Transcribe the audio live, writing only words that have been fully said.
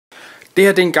Det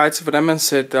her det er en guide til, hvordan man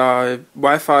sætter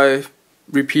Wi-Fi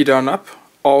Repeateren op.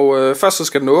 Og først så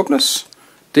skal den åbnes.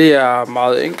 Det er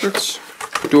meget enkelt.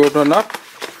 Du åbner den op,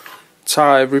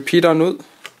 tager repeateren ud.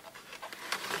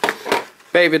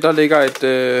 Bagved der ligger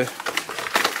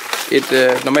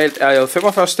et normalt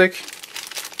RJ45 stik,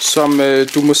 som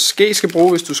du måske skal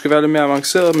bruge, hvis du skal være lidt mere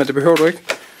avanceret, men det behøver du ikke.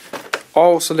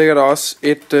 Og så ligger der også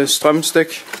et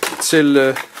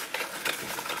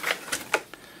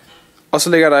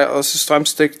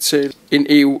strømstik til en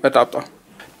EU-adapter.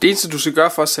 Det eneste du skal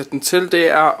gøre for at sætte den til, det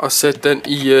er at sætte den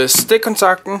i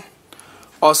stikkontakten,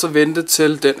 og så vente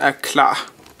til den er klar.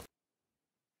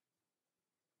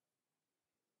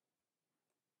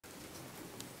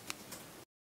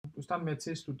 Du starter med at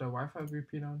tilslutte dig Wi-Fi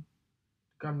Repeateren.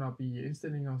 Gør man op i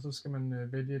indstillinger, og så skal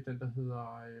man vælge den, der hedder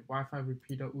Wi-Fi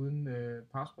Repeater uden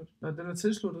password. Når den er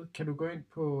tilsluttet, kan du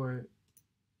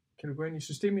gå ind i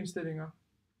systemindstillinger,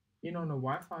 ind under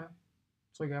Wi-Fi,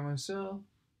 tryk avanceret,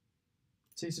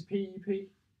 TCP/IP,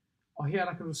 og her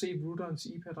der kan du se routerens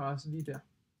IP-adresse lige der.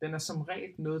 Den er som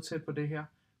regel noget tæt på det her,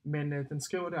 men den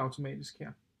skriver det automatisk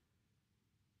her.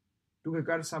 Du kan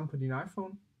gøre det samme på din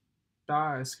iPhone.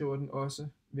 Der skriver den også,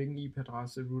 hvilken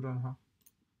IP-adresse routeren har.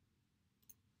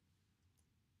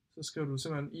 Så skriver du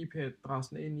simpelthen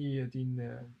IP-adressen ind i din...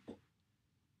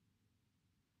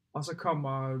 og så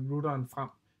kommer routeren frem.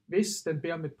 Hvis den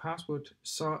beder om et password,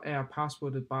 så er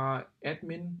passwordet bare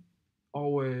admin,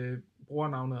 og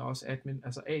brugernavnet er også admin,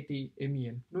 altså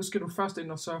ADMIN. Nu skal du først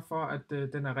ind og sørge for, at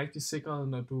den er rigtig sikret,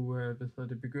 når du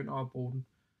begynder at bruge den.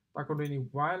 Der går du ind i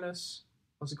wireless,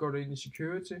 og så går du ind i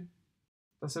security.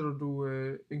 Der sætter du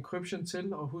encryption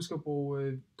til, og husk at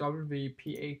bruge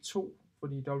WPA2,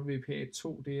 fordi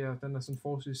WPA2 den er sådan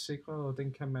forholdsvis sikret, og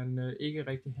den kan man ikke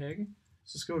rigtig hacke.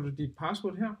 Så skriver du dit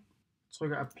password her,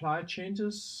 trykker apply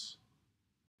changes,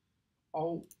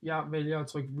 og jeg vælger at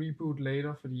trykke reboot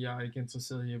later, fordi jeg er ikke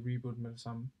interesseret i at reboot med det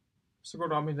samme. Så går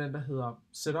du om i den, der hedder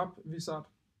setup wizard.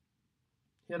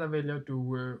 Her der vælger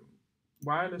du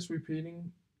wireless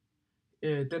repeating.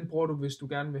 Den bruger du, hvis du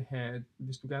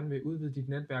gerne vil udvide dit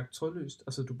netværk trådløst.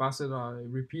 Altså du bare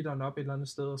sætter repeateren op et eller andet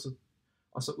sted,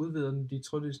 og så udvider den dit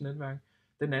trådløse netværk.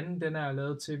 Den anden, den er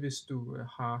lavet til, hvis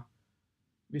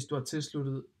du har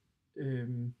tilsluttet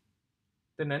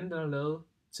den anden, den er lavet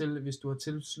til, hvis du har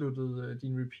tilsluttet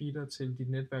din repeater til dit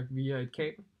netværk via et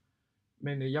kabel.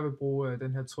 Men jeg vil bruge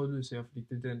den her trådløse her, fordi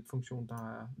det er den funktion,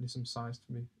 der er ligesom sized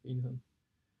med enheden.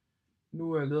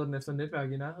 Nu leder den efter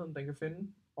netværk i nærheden, den kan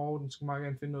finde, og den skal meget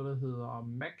gerne finde noget, der hedder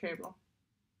Mackabler.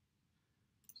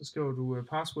 Så skriver du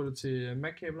passwordet til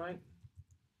Mackabler ind,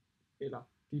 eller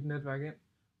dit netværk ind,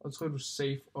 og så trykker du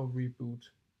save og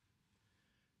reboot.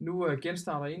 Nu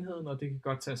genstarter enheden, og det kan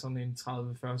godt tage sådan en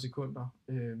 30-40 sekunder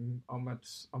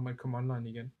om at komme online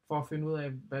igen. For at finde ud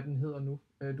af, hvad den hedder nu.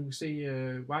 Du kan se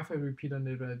Wi-Fi Repeater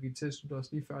netværket, vi tilslutter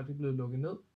os lige før, det er blevet lukket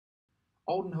ned.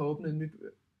 Og den har åbnet et nyt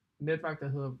netværk, der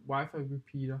hedder Wi-Fi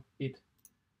Repeater 1.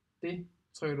 Det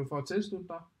trykker du for at tilslutte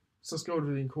dig. Så skriver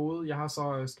du din kode. Jeg har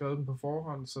så skrevet den på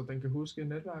forhånd, så den kan huske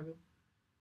netværket.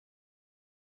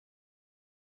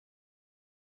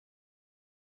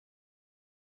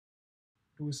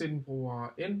 Du kan se, at den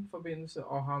bruger N-forbindelse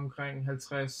og har omkring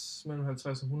mellem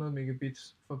 50 og 100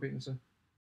 megabits forbindelse.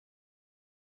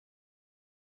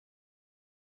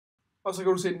 Og så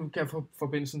kan du se, at du kan få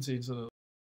forbindelsen til internettet.